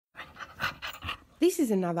This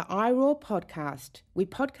is another iRaw podcast. We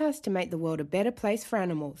podcast to make the world a better place for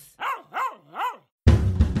animals.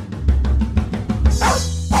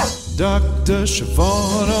 Dr.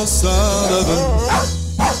 Siobhan O'Sullivan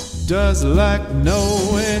does like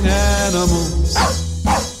knowing animals.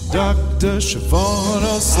 Dr. Siobhan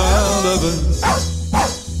O'Sullivan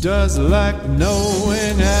does like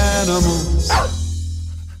knowing animals.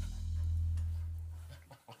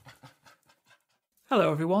 Hello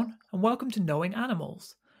everyone, and welcome to Knowing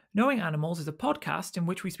Animals. Knowing Animals is a podcast in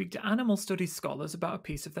which we speak to animal studies scholars about a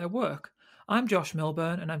piece of their work. I'm Josh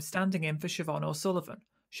Milburn, and I'm standing in for Siobhan O'Sullivan.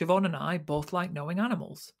 Siobhan and I both like knowing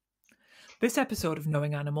animals. This episode of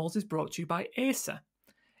Knowing Animals is brought to you by ASA.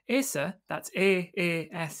 ASA, that's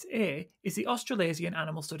AASA, is the Australasian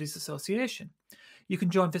Animal Studies Association. You can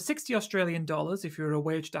join for $60 Australian if you're a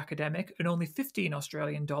waged academic and only $15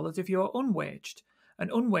 Australian if you are unwaged. And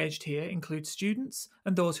unwaged here includes students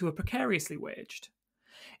and those who are precariously waged.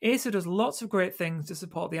 ASA does lots of great things to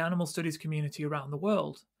support the animal studies community around the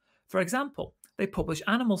world. For example, they publish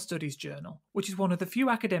Animal Studies Journal, which is one of the few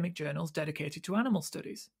academic journals dedicated to animal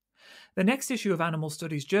studies. The next issue of Animal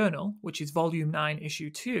Studies Journal, which is Volume 9, Issue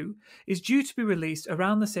 2, is due to be released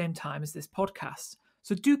around the same time as this podcast,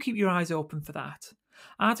 so do keep your eyes open for that.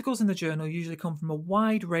 Articles in the journal usually come from a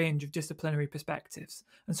wide range of disciplinary perspectives,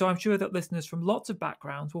 and so I'm sure that listeners from lots of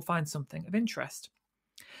backgrounds will find something of interest.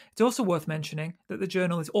 It's also worth mentioning that the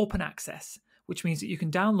journal is open access, which means that you can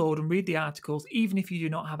download and read the articles even if you do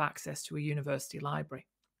not have access to a university library.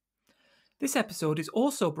 This episode is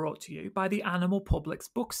also brought to you by the Animal Publics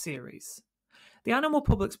book series. The Animal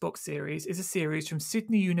Publics book series is a series from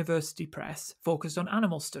Sydney University Press focused on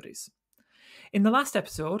animal studies. In the last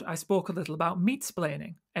episode, I spoke a little about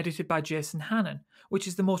Meatsplaining, edited by Jason Hannon, which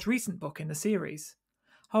is the most recent book in the series.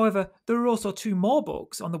 However, there are also 2 more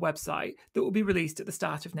books on the website that will be released at the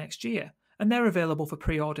start of next year, and they're available for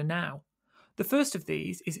pre-order now. The first of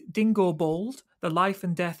these is Dingo Bold, The Life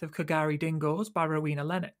and Death of Kagari Dingoes by Rowena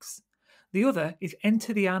Lennox. The other is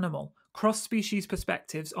Enter the Animal, Cross-Species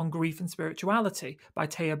Perspectives on Grief and Spirituality by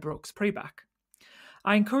Taya Brooks-Preback.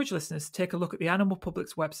 I encourage listeners to take a look at the Animal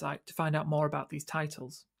Publics website to find out more about these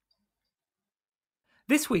titles.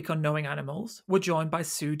 This week on Knowing Animals, we're joined by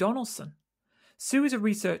Sue Donaldson. Sue is a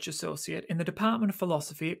research associate in the Department of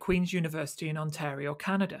Philosophy at Queen's University in Ontario,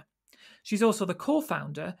 Canada. She's also the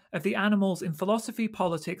co-founder of the Animals in Philosophy,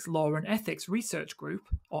 Politics, Law and Ethics Research Group,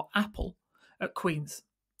 or APPLE, at Queen's.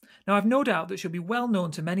 Now, I've no doubt that she'll be well known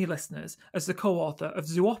to many listeners as the co-author of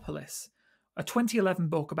Zoopolis, a 2011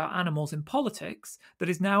 book about animals in politics that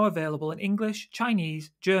is now available in English,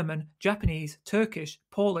 Chinese, German, Japanese, Turkish,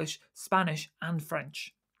 Polish, Spanish and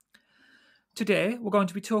French. Today, we're going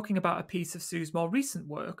to be talking about a piece of Sue's more recent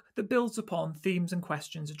work that builds upon themes and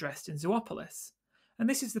questions addressed in Zoopolis. And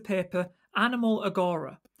this is the paper Animal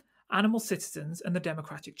Agora, Animal Citizens and the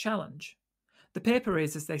Democratic Challenge. The paper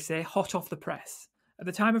is, as they say, hot off the press. At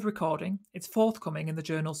the time of recording, it's forthcoming in the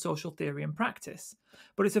journal Social Theory and Practice,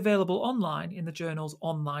 but it's available online in the journal's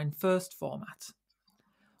online first format.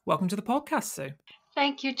 Welcome to the podcast, Sue.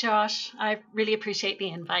 Thank you, Josh. I really appreciate the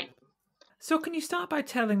invite. So can you start by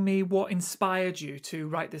telling me what inspired you to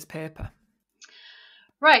write this paper?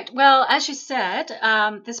 Right. Well, as you said,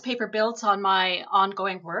 this paper builds on my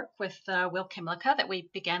ongoing work with Will Kimlicka that we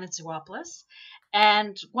began in Zoopolis.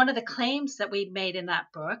 And one of the claims that we made in that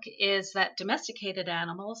book is that domesticated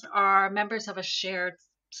animals are members of a shared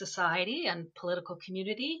society and political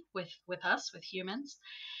community with us, with humans.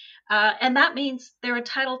 And that means they're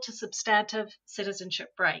entitled to substantive citizenship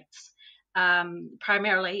rights.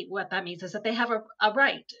 Primarily, what that means is that they have a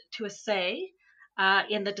right to a say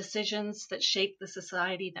in the decisions that shape the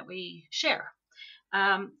society that we share.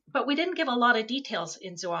 But we didn't give a lot of details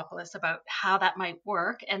in Zoopolis about how that might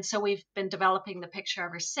work, and so we've been developing the picture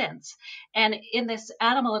ever since. And in this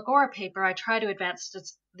Animal Agora paper, I try to advance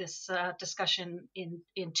this discussion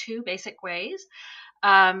in 2 basic ways.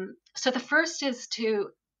 So the first is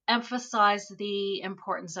to emphasize the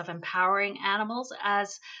importance of empowering animals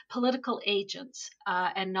as political agents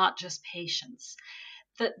and not just patients.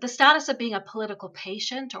 The status of being a political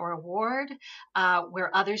patient or a ward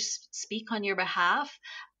where others speak on your behalf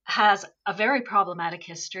has a very problematic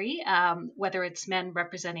history, whether it's men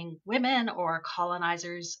representing women or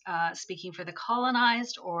colonizers speaking for the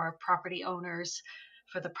colonized or property owners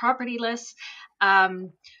for the propertyless.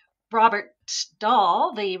 Robert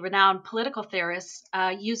Dahl, the renowned political theorist,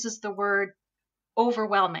 uses the word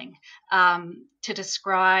overwhelming to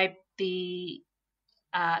describe the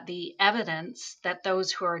evidence that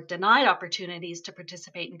those who are denied opportunities to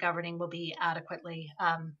participate in governing will be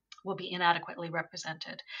inadequately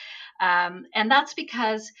represented. And that's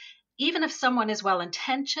because even if someone is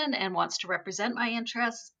well-intentioned and wants to represent my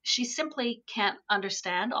interests, she simply can't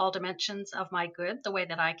understand all dimensions of my good the way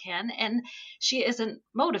that I can, and she isn't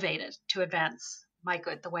motivated to advance my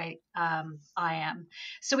good the way I am.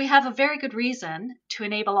 So we have a very good reason to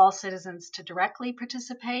enable all citizens to directly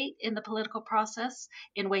participate in the political process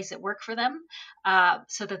in ways that work for them,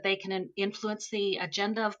 so that they can influence the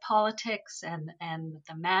agenda of politics and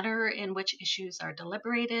the manner in which issues are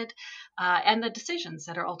deliberated, and the decisions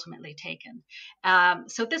that are ultimately taken.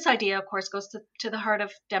 So this idea, of course, goes to the heart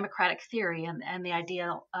of democratic theory and the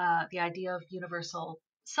idea of universal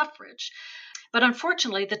suffrage. But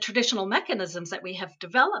unfortunately, the traditional mechanisms that we have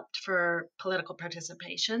developed for political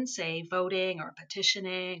participation, say voting or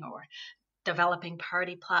petitioning or developing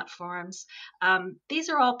party platforms, these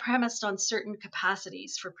are all premised on certain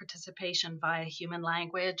capacities for participation via human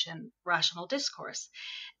language and rational discourse.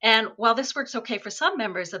 And while this works okay for some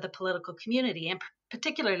members of the political community, and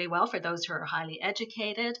particularly well for those who are highly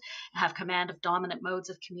educated, have command of dominant modes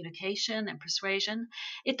of communication and persuasion,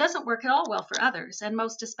 it doesn't work at all well for others. And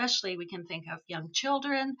most especially, we can think of young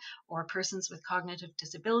children or persons with cognitive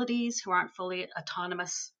disabilities who aren't fully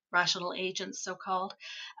autonomous rational agents, so-called,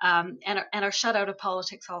 and are shut out of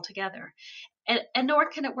politics altogether. And nor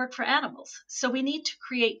can it work for animals. So we need to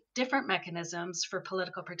create different mechanisms for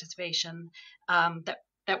political participation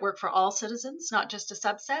that work for all citizens, not just a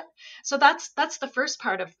subset. So that's the first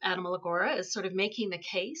part of Animal Agora, is sort of making the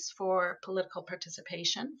case for political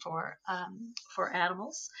participation for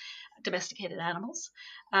animals, domesticated animals.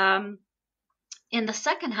 In the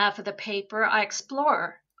second half of the paper, I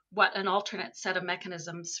explore what an alternate set of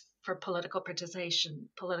mechanisms for political participation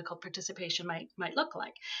might look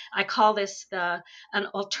like. I call this an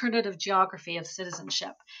alternative geography of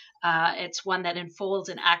citizenship. It's one that unfolds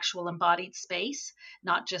in actual embodied space,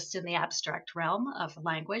 not just in the abstract realm of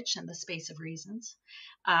language and the space of reasons.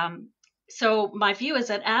 So my view is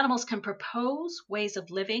that animals can propose ways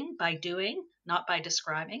of living by doing, not by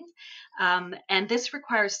describing. And this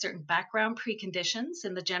requires certain background preconditions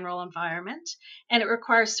in the general environment, and it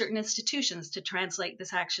requires certain institutions to translate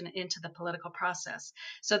this action into the political process.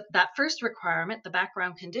 So that first requirement, the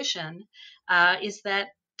background condition, is that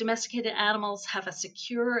domesticated animals have a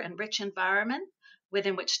secure and rich environment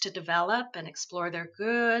within which to develop and explore their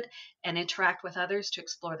good and interact with others to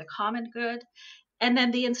explore the common good. And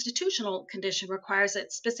then the institutional condition requires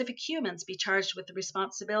that specific humans be charged with the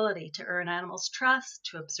responsibility to earn animals' trust,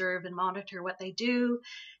 to observe and monitor what they do,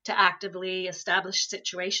 to actively establish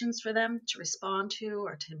situations for them to respond to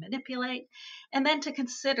or to manipulate, and then to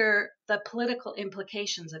consider the political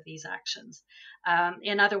implications of these actions.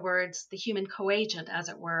 In other words, the human co-agent, as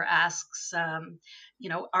it were, asks,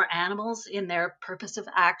 are animals in their purpose of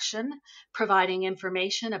action providing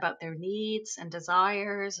information about their needs and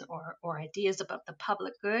desires or ideas about the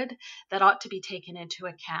public good that ought to be taken into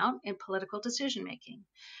account in political decision making?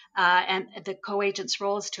 And the co-agent's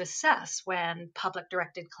role is to assess when public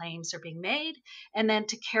directed claims are being made, and then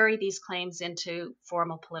to carry these claims into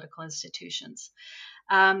formal political institutions.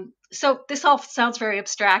 So this all sounds very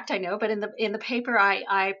abstract, I know, but in the paper,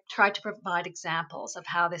 I tried to provide examples of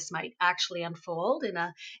how this might actually unfold in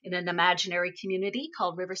an imaginary community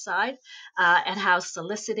called Riverside, and how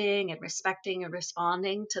soliciting and respecting and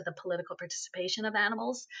responding to the political participation of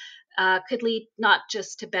animals could lead not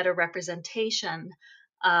just to better representation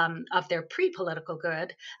of their pre-political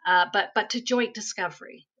good, but to joint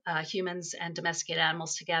discovery, humans and domesticated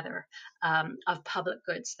animals together, of public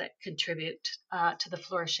goods that contribute to the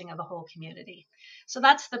flourishing of the whole community. So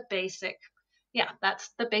that's the basic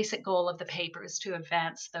goal of the paper, is to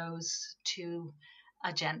advance those two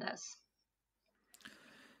agendas.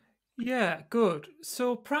 Yeah, good.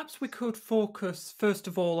 So perhaps we could focus first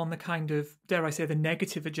of all on the kind of, dare I say, the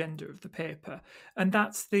negative agenda of the paper, and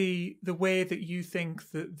that's the way that you think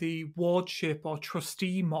that the wardship or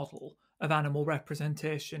trustee model of animal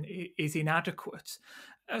representation is inadequate.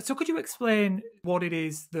 So could you explain what it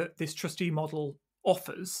is that this trustee model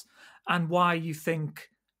offers and why you think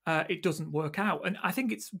it doesn't work out? And I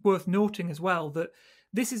think it's worth noting as well that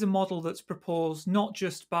this is a model that's proposed not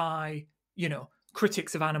just by,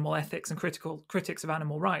 critics of animal ethics and critics of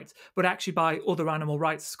animal rights, but actually by other animal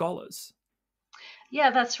rights scholars.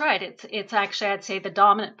 Yeah, that's right. It's actually, I'd say, the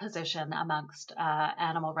dominant position amongst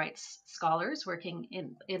animal rights scholars working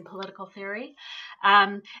in political theory.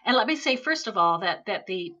 And let me say, first of all, that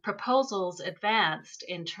the proposals advanced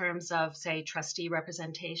in terms of, say, trustee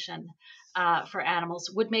representation for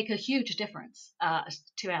animals would make a huge difference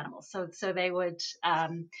to animals. So they would,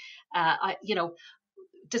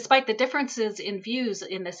 despite the differences in views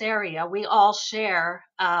in this area, we all share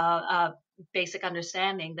a basic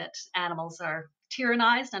understanding that animals are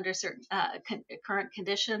tyrannized under certain current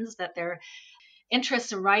conditions, that their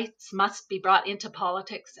interests and rights must be brought into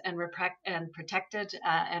politics and protected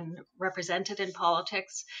and represented in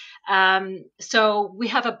politics. So we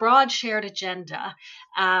have a broad shared agenda.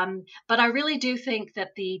 But I really do think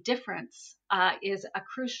that the difference is a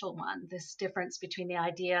crucial one, this difference between the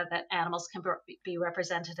idea that animals can be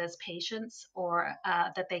represented as patients, or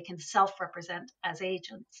that they can self-represent as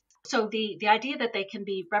agents. So the idea that they can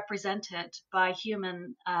be represented by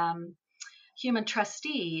human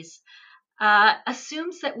trustees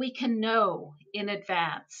assumes that we can know in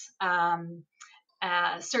advance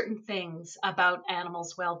certain things about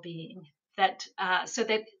animals' well-being, so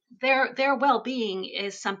that their well-being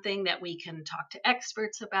is something that we can talk to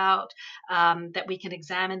experts about, that we can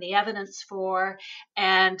examine the evidence for,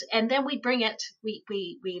 and then we bring it.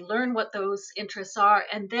 We learn what those interests are,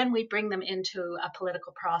 and then we bring them into a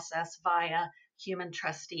political process via human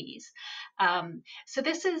trustees. So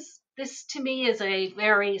this to me is a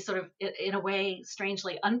very sort of, in a way,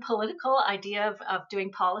 strangely unpolitical idea of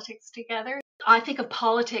doing politics together. I think of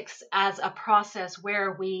politics as a process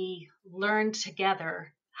where we learn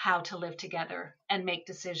together how to live together and make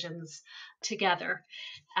decisions together.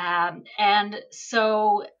 And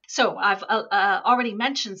so I've already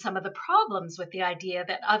mentioned some of the problems with the idea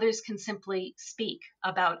that others can simply speak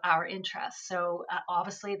about our interests. So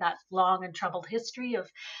obviously that long and troubled history of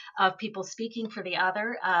people speaking for the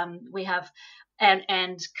other. We have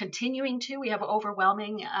and continuing to, we have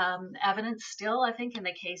overwhelming evidence still, I think, in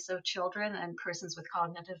the case of children and persons with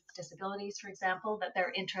cognitive disabilities, for example, that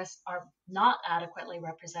their interests are not adequately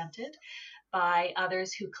represented by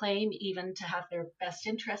others who claim even to have their best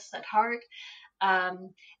interests at heart. And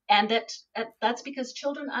that's because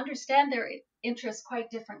children understand their interests quite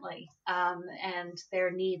differently, and their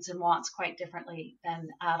needs and wants quite differently than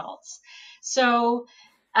adults. So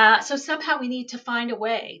somehow we need to find a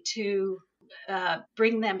way to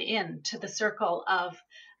bring them into the circle of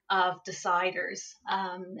deciders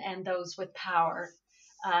and those with power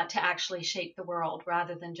to actually shape the world,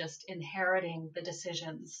 rather than just inheriting the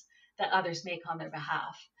decisions that others make on their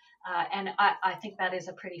behalf. And I think that is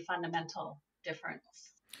a pretty fundamental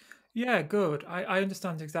difference. Yeah, good. I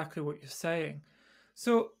understand exactly what you're saying.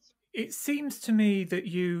 So it seems to me that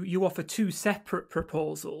you offer two separate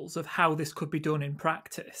proposals of how this could be done in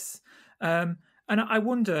practice. And I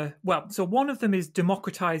wonder, well, so one of them is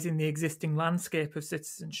democratizing the existing landscape of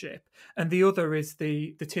citizenship, and the other is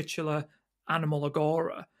the titular animal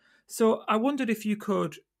agora. So I wondered if you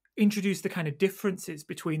could introduce the kind of differences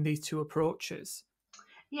between these two approaches.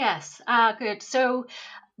 Yes, good. So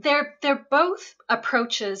they're both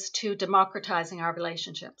approaches to democratizing our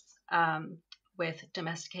relationships with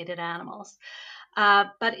domesticated animals.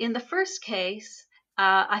 But in the first case,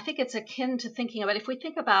 I think it's akin to thinking about, if we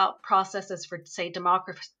think about processes for, say,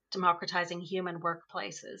 democratizing human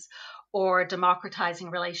workplaces or democratizing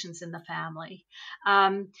relations in the family.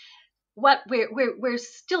 What we're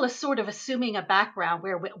still sort of assuming a background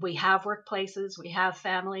where we have workplaces, we have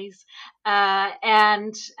families,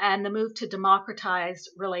 and the move to democratize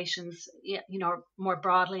relations, more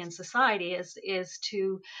broadly in society is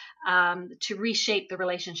to reshape the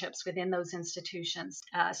relationships within those institutions,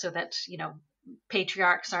 so that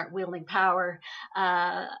patriarchs aren't wielding power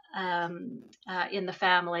in the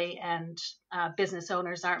family, and business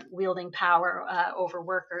owners aren't wielding power over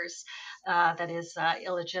workers that is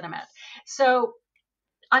illegitimate. So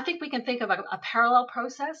I think we can think of a parallel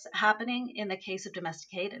process happening in the case of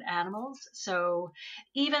domesticated animals. So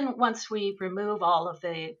even once we remove all of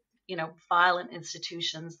the violent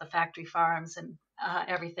institutions, the factory farms and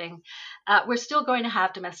everything, we're still going to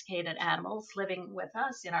have domesticated animals living with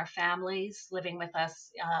us in our families, living with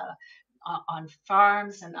us on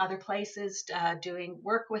farms and other places, doing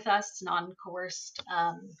work with us, non-coerced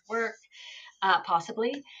work,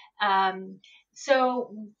 possibly.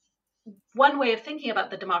 So one way of thinking about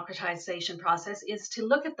the democratization process is to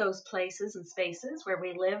look at those places and spaces where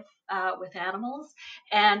we live with animals,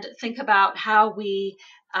 and think about how we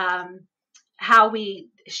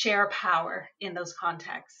share power in those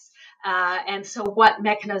contexts. And so what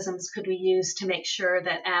mechanisms could we use to make sure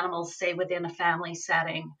that animals, say within a family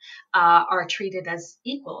setting, are treated as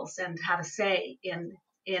equals and have a say in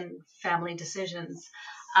family decisions,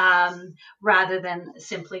 rather than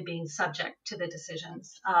simply being subject to the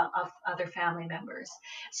decisions of other family members.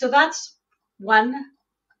 So that's one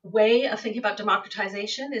way of thinking about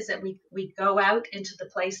democratization, is that we go out into the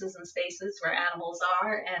places and spaces where animals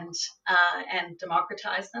are and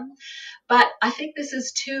democratize them. But I think this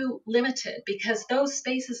is too limited, because those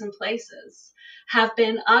spaces and places have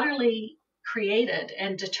been utterly created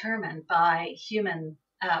and determined by human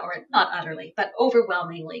or not utterly, but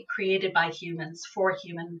overwhelmingly created by humans for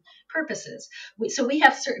human purposes. So we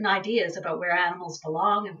have certain ideas about where animals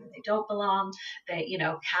belong and where they don't belong.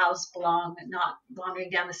 Cows belong not wandering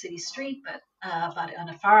down the city street, but on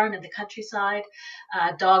a farm in the countryside.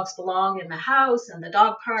 Dogs belong in the house and the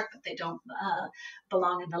dog park, but they don't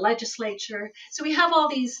belong in the legislature. So we have all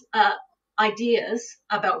these ideas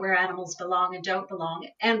about where animals belong and don't belong.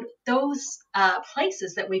 And those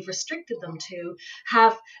places that we've restricted them to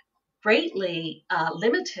have greatly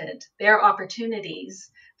limited their opportunities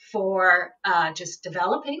for just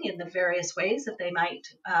developing in the various ways that they might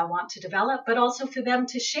want to develop, but also for them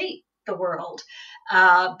to shape the world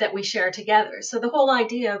that we share together. So the whole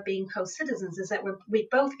idea of being co-citizens is that we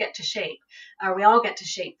both get to shape, we all get to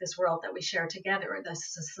shape this world that we share together, or the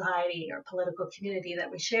society or political community that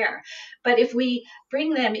we share. But if we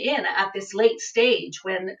bring them in at this late stage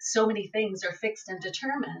when so many things are fixed and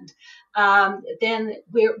determined, then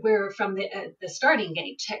we're from the starting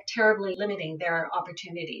gate terribly limiting their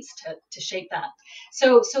opportunities to shape that.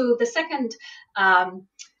 So the second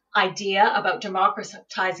idea about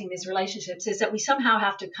democratizing these relationships is that we somehow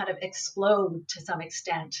have to kind of explode to some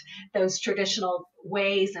extent those traditional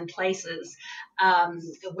ways and places,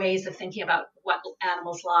 the ways of thinking about what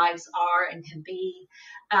animals' lives are and can be.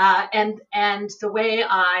 And the way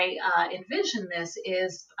I envision this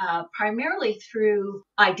is primarily through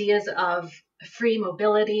ideas of free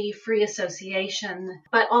mobility, free association,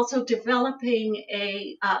 but also developing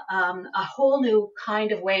a whole new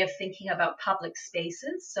kind of way of thinking about public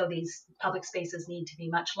spaces. So these public spaces need to be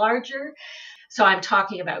much larger. So I'm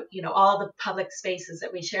talking about, all the public spaces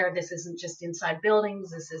that we share. This isn't just inside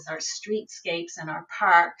buildings. This is our streetscapes and our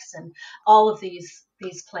parks and all of these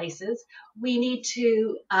places. We need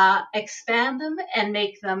to expand them and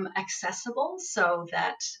make them accessible so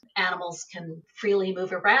that animals can freely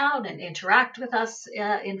move around and interact with us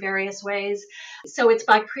in various ways. So it's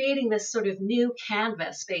by creating this sort of new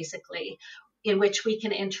canvas, basically, in which we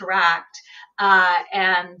can interact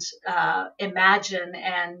and imagine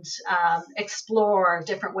and explore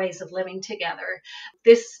different ways of living together.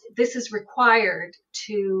 This is required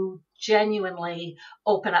to genuinely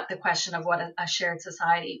open up the question of what a shared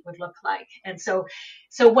society would look like. And so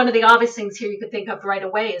one of the obvious things here you could think of right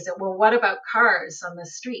away is that, well, what about cars on the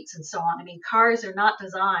streets and so on? I mean, cars are not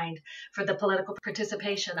designed for the political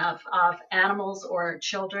participation of animals or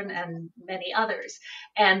children and many others.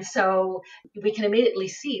 And so we can immediately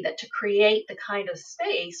see that to create the kind of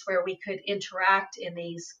space where we could interact in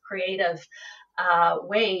these creative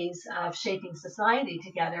ways of shaping society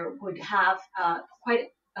together would have quite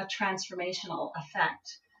a transformational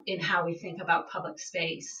effect in how we think about public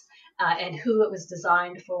space and who it was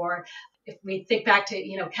designed for. If we think back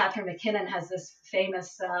to, Catherine McKinnon has this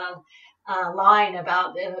famous line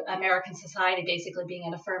about American society basically being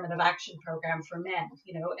an affirmative action program for men.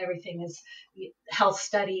 Everything is health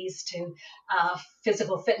studies to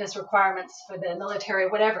physical fitness requirements for the military,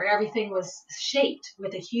 whatever. Everything was shaped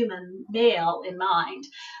with a human male in mind,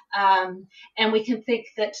 and we can think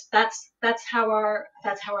that that's how our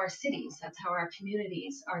cities, that's how our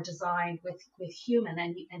communities are designed with human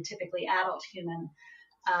and typically adult human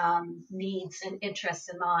needs and interests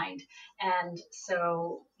in mind. And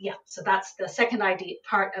so that's the second idea.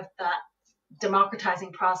 Part of that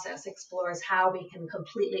democratizing process explores how we can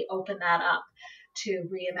completely open that up to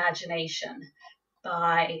reimagination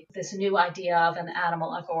by this new idea of an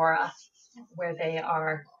animal agora, where they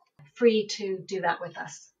are free to do that with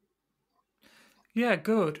us. Yeah,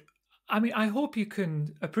 good. I mean, I hope you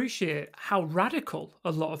can appreciate how radical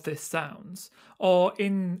a lot of this sounds, or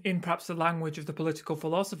in perhaps the language of the political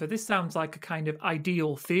philosopher, this sounds like a kind of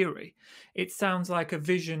ideal theory. It sounds like a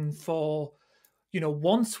vision for,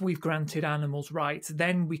 once we've granted animals rights,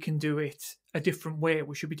 then we can do it a different way.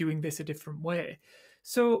 We should be doing this a different way.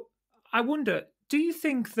 So I wonder, do you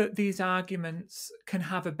think that these arguments can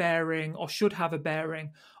have a bearing or should have a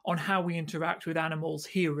bearing on how we interact with animals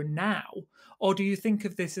here and now? Or do you think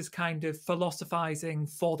of this as kind of philosophizing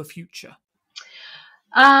for the future?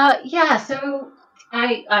 So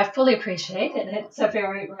I fully appreciate it. It's a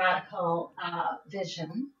very radical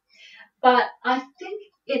vision. But I think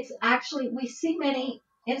it's actually, we see many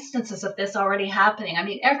instances of this already happening. I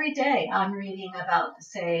mean, every day I'm reading about,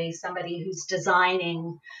 say, somebody who's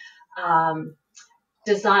designing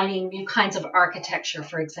new kinds of architecture,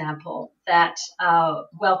 for example, that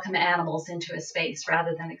welcome animals into a space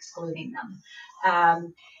rather than excluding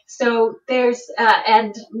them. So there's,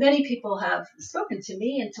 and many people have spoken to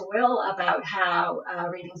me and to Will about how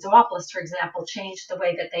reading Zoopolis, for example, changed the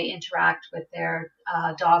way that they interact with their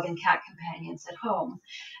dog and cat companions at home.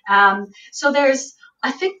 So there's,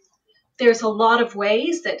 I think, there's a lot of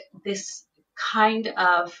ways that this kind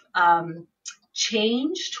of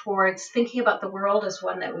change towards thinking about the world as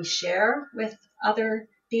one that we share with other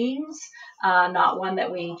beings, not one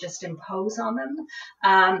that we just impose on them,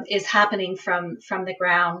 is happening from the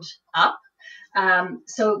ground up.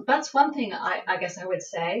 So that's one thing I guess I would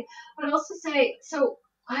say. I would also say, so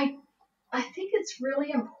I think it's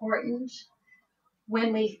really important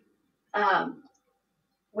when we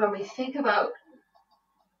think about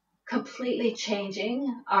completely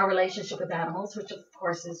changing our relationship with animals, which of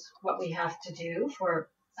course is what we have to do for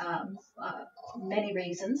many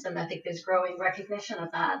reasons, and I think there's growing recognition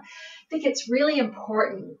of that. I think it's really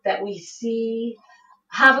important that we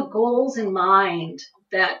have goals in mind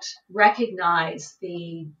that recognize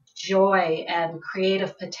the joy and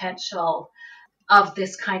creative potential of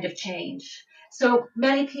this kind of change. So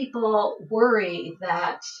many people worry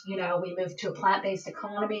that, we move to a plant-based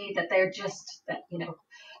economy, that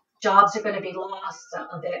jobs are going to be lost,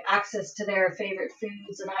 their access to their favorite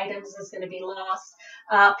foods and items is going to be lost.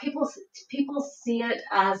 People see it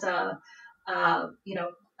as or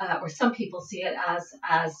some people see it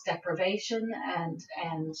as deprivation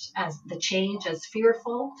and as the change as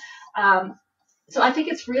fearful. So I think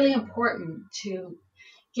it's really important to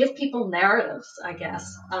give people narratives, I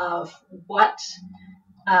guess, of what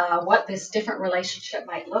this different relationship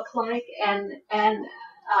might look like, and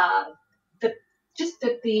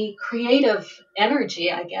the creative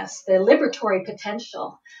energy, I guess, the liberatory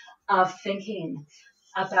potential of thinking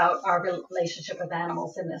about our relationship with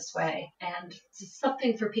animals in this way, and it's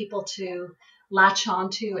something for people to latch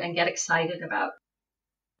onto and get excited about.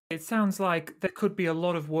 It sounds like there could be a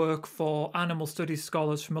lot of work for animal studies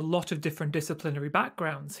scholars from a lot of different disciplinary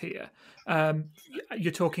backgrounds here.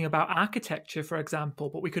 You're talking about architecture, for example,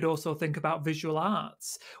 but we could also think about visual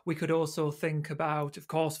arts. We could also think about, of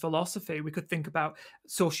course, philosophy. We could think about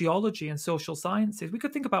sociology and social sciences. We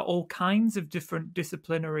could think about all kinds of different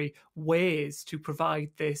disciplinary ways to provide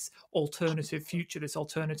this alternative future, this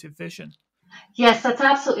alternative vision. Yes, that's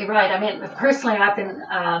absolutely right. I mean, personally, I've been,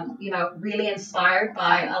 really inspired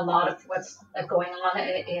by a lot of what's going on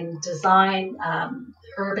in design,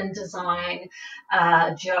 urban design,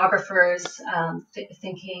 geographers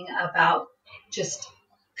thinking about just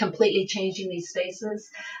completely changing these spaces.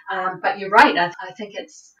 But you're right. I think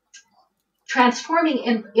it's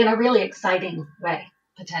transforming in a really exciting way,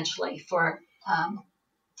 potentially, for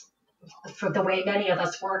the way many of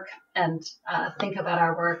us work and think about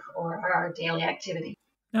our work or our daily activity.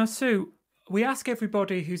 Now, Sue, we ask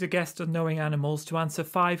everybody who's a guest on Knowing Animals to answer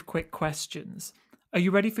 5 quick questions. Are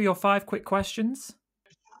you ready for your 5 quick questions?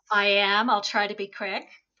 I am. I'll try to be quick.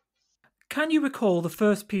 Can you recall the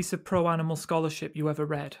first piece of pro-animal scholarship you ever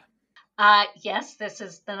read? Yes, this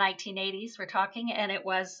is the 1980s we're talking, and it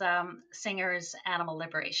was Singer's Animal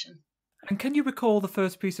Liberation. And can you recall the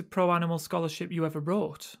first piece of pro-animal scholarship you ever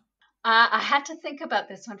wrote? I had to think about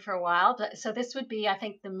this one for a while, but so this would be, I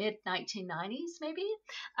think, the mid-1990s, maybe.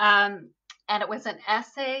 And it was an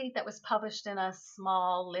essay that was published in a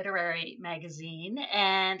small literary magazine,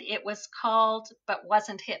 and it was called "But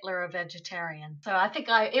Wasn't Hitler a Vegetarian?" So I think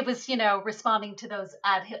it was, responding to those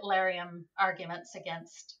ad Hitlerian arguments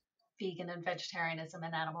against vegan and vegetarianism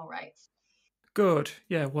and animal rights. Good.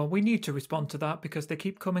 Yeah, well, we need to respond to that because they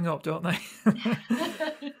keep coming up, don't they?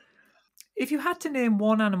 If you had to name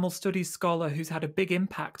one animal studies scholar who's had a big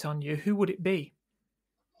impact on you, who would it be?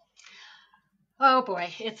 Oh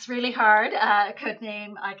boy, it's really hard. I could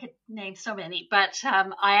name so many, but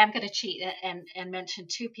I am going to cheat and mention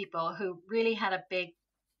 2 people who really had a big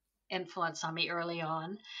influence on me early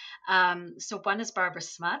on. So one is Barbara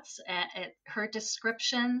Smuts. Her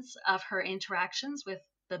descriptions of her interactions with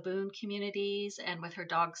baboon communities and with her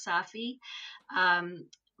dog Safi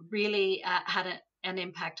really had an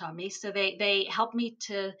impact on me. So they helped me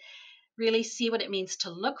to really see what it means to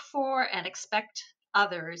look for and expect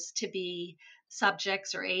others to be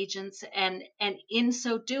subjects or agents, and in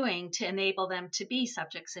so doing to enable them to be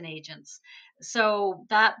subjects and agents. So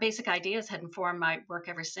that basic ideas had informed my work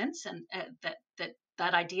ever since, and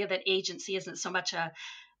that idea that agency isn't so much a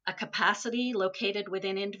capacity located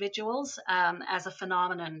within individuals as a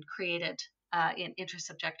phenomenon created in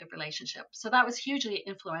intersubjective relationship. So that was hugely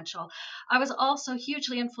influential. I was also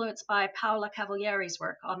hugely influenced by Paola Cavalieri's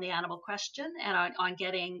work on the animal question and on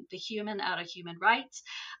getting the human out of human rights,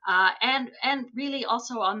 and really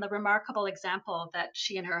also on the remarkable example that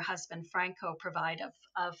she and her husband Franco provide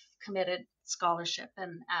of committed scholarship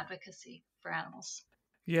and advocacy for animals.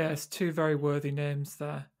 Yes, 2 very worthy names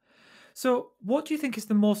there. So, what do you think is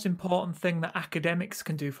the most important thing that academics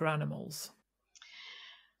can do for animals?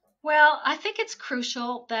 Well, I think it's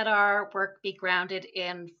crucial that our work be grounded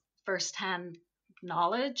in firsthand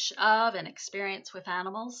knowledge of and experience with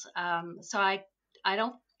animals. So I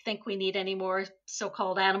don't think we need any more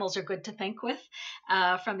so-called animals are good to think with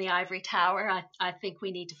from the ivory tower. I think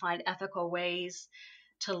we need to find ethical ways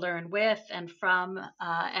to learn with and from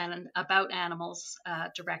and about animals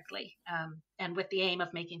directly, and with the aim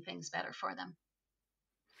of making things better for them.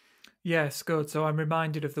 Yes, good. So I'm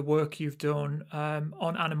reminded of the work you've done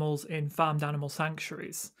on animals in farmed animal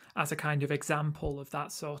sanctuaries as a kind of example of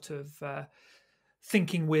that sort of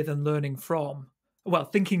thinking with and learning from. Well,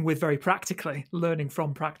 thinking with very practically, learning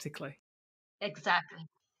from practically. Exactly.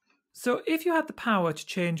 So if you had the power to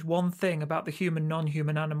change one thing about the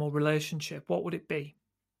human-non-human animal relationship, what would it be?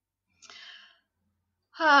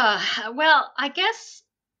 Well, I guess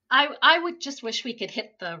I would just wish we could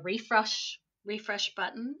hit the refresh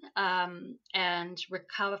button and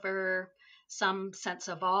recover some sense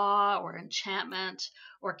of awe or enchantment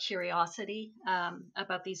or curiosity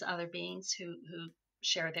about these other beings who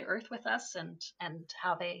share the earth with us and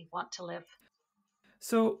how they want to live.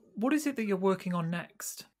 So what is it that you're working on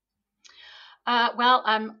next? Well,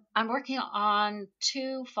 I'm working on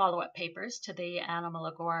 2 follow-up papers to the Animal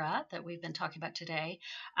Agora that we've been talking about today.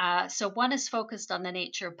 So one is focused on the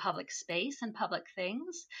nature of public space and public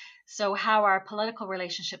things. So how our political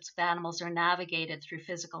relationships with animals are navigated through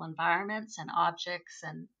physical environments and objects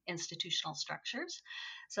and institutional structures.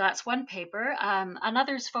 So that's one paper.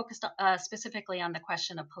 Another is focused specifically on the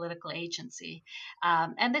question of political agency.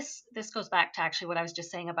 And this goes back to actually what I was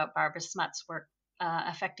just saying about Barbara Smuts' work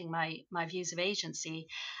affecting my views of agency,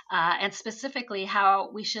 and specifically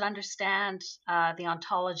how we should understand the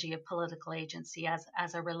ontology of political agency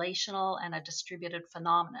as a relational and a distributed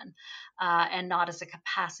phenomenon, and not as a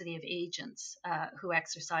capacity of agents who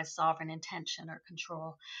exercise sovereign intention or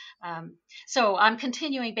control. So I'm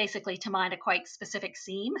continuing basically to mine a quite specific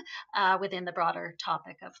theme within the broader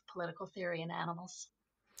topic of political theory in animals.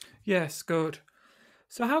 Yes, good.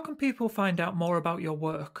 So how can people find out more about your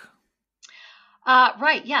work?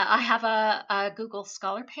 Right, yeah, I have a Google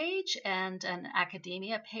Scholar page and an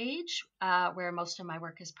academia page where most of my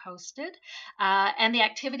work is posted. And the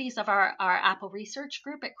activities of our Apple Research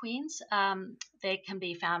Group at Queen's, they can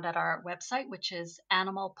be found at our website, which is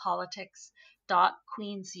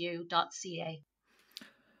animalpolitics.queensu.ca.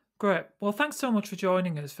 Great. Well, thanks so much for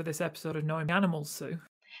joining us for this episode of Knowing Animals, Sue.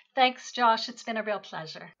 Thanks, Josh. It's been a real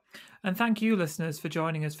pleasure. And thank you, listeners, for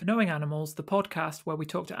joining us for Knowing Animals, the podcast where we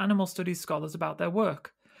talk to animal studies scholars about their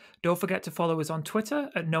work. Don't forget to follow us on Twitter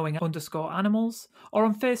at knowing_animals or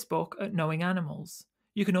on Facebook at Knowing Animals.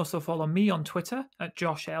 You can also follow me on Twitter at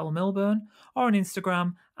Josh L. Milburn or on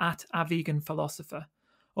Instagram at @aveganphilosopher.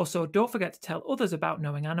 Also, don't forget to tell others about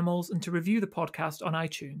Knowing Animals and to review the podcast on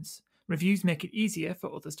iTunes. Reviews make it easier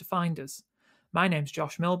for others to find us. My name's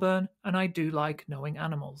Josh Milburn, and I do like knowing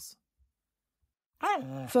animals.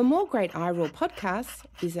 For more great iRaw podcasts,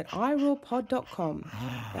 visit irawpod.com.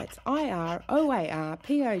 That's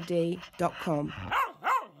IROARPOD.com.